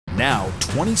Now,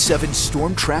 27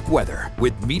 storm trap weather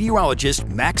with meteorologist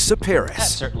Max Saparis.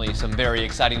 That's certainly some very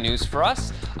exciting news for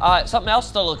us. Something else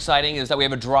still exciting is that we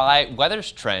have a dry weather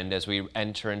trend as we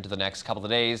enter into the next couple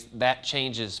of days. That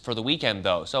changes for the weekend,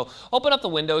 though. So open up the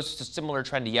windows. It's a similar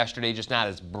trend to yesterday, just not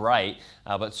as bright,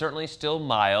 but certainly still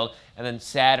mild. And then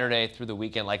Saturday through the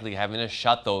weekend, likely having to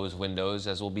shut those windows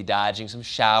as we'll be dodging some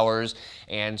showers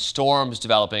and storms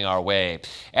developing our way.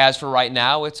 As for right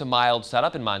now, it's a mild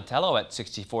setup in Montello at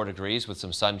 64 degrees with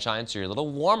some sunshine, so you're a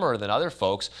little warmer than other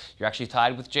folks. You're actually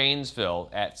tied with Janesville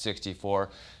at 64.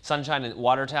 Sunshine in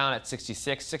Watertown at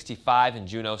 66, 65 in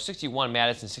Juneau, 61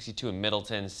 Madison, 62 in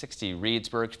Middleton, 60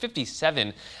 Reedsburg,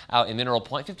 57 out in Mineral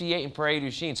Point, 58 in Prairie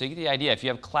du Chien. So you get the idea. If you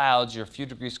have clouds, you're a few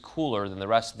degrees cooler than the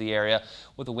rest of the area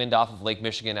with the wind off of Lake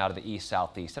Michigan out of the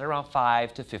east-southeast at around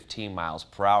 5 to 15 miles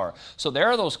per hour. So there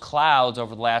are those clouds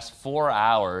over the last 4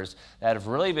 hours that have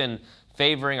really been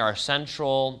favoring our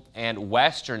central and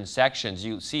western sections.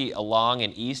 You see along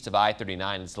and east of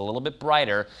I-39, it's a little bit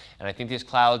brighter, and I think these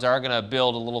clouds are going to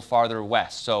build a little farther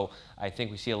west. So I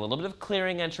think we see a little bit of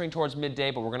clearing entering towards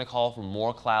midday, but we're going to call for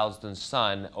more clouds than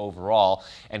sun overall.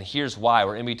 And here's why.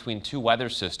 We're in between two weather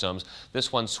systems.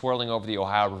 This one swirling over the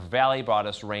Ohio River Valley brought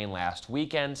us rain last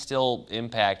weekend, still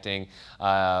impacting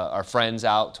our friends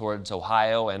out towards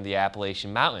Ohio and the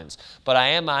Appalachian Mountains. But I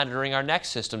am monitoring our next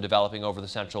system developing over the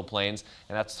Central Plains,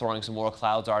 and that's throwing some more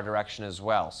clouds our direction as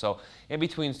well. So in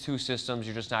between two systems,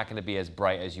 you're just not going to be as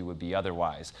bright as you would be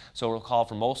otherwise. So we'll call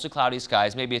for mostly cloudy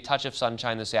skies, maybe a touch of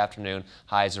sunshine this afternoon.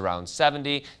 Highs around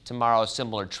 70. Tomorrow, a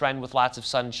similar trend with lots of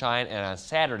sunshine. And on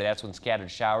Saturday, that's when scattered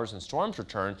showers and storms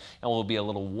return, and will be a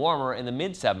little warmer in the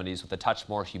mid-70s with a touch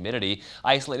more humidity.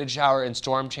 Isolated shower and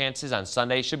storm chances on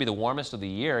Sunday should be the warmest of the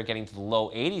year, getting to the low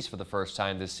 80s for the first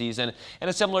time this season. And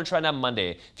a similar trend on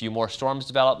Monday. A few more storms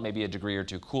develop, maybe a degree or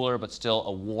two cooler, but still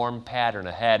a warm pattern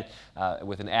ahead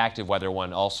with an active weather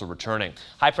one also returning.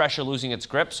 High pressure losing its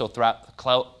grip, so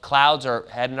clouds are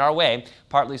heading our way.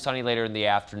 Partly sunny later in the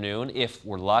afternoon, if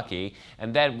we're lucky,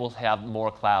 and then we'll have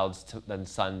more clouds than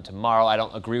sun tomorrow. I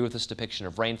don't agree with this depiction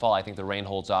of rainfall. I think the rain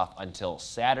holds off until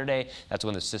Saturday. That's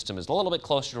when the system is a little bit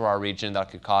closer to our region. That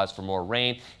could cause for more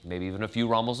rain, maybe even a few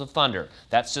rumbles of thunder.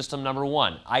 That's system number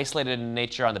one, isolated in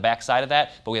nature on the backside of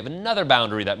that, but we have another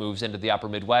boundary that moves into the upper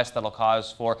Midwest that'll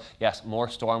cause for, yes, more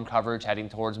storm coverage heading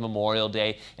towards Memorial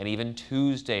Day, and even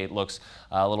Tuesday it looks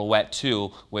a little wet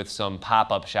too, with some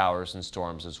pop-up showers and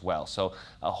storms as well. So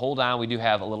hold on, we do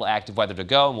have a little active weather to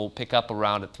go, and we'll pick up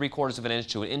around 3/4 of an inch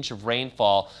to an inch of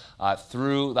rainfall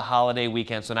through the holiday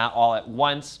weekend. So not all at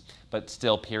once, but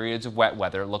still periods of wet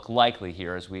weather look likely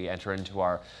here as we enter into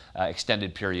our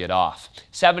extended period off.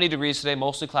 70 degrees today,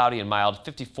 mostly cloudy and mild,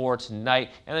 54 tonight,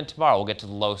 and then tomorrow we'll get to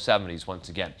the low 70s once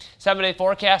again. 7-day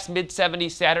forecast,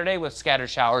 mid-70s Saturday with scattered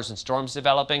showers and storms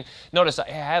developing. Notice I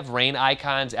have rain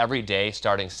icons every day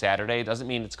starting Saturday. It doesn't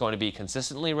mean it's going to be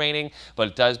consistently raining, but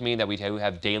it does mean that we do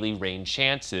have daily rain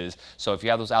chances. So if you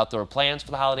have those outdoor plans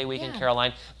for the holiday weekend,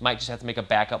 Caroline, might just have to make a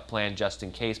backup plan just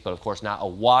in case, but of course not a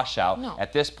washout. No.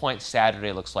 At this point,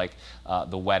 Saturday looks like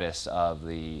the wettest of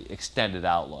the extended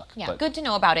outlook. Yeah, but good to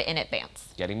know about it in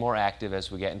advance. getting more active as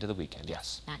we get into the weekend,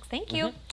 yes. Max, thank you.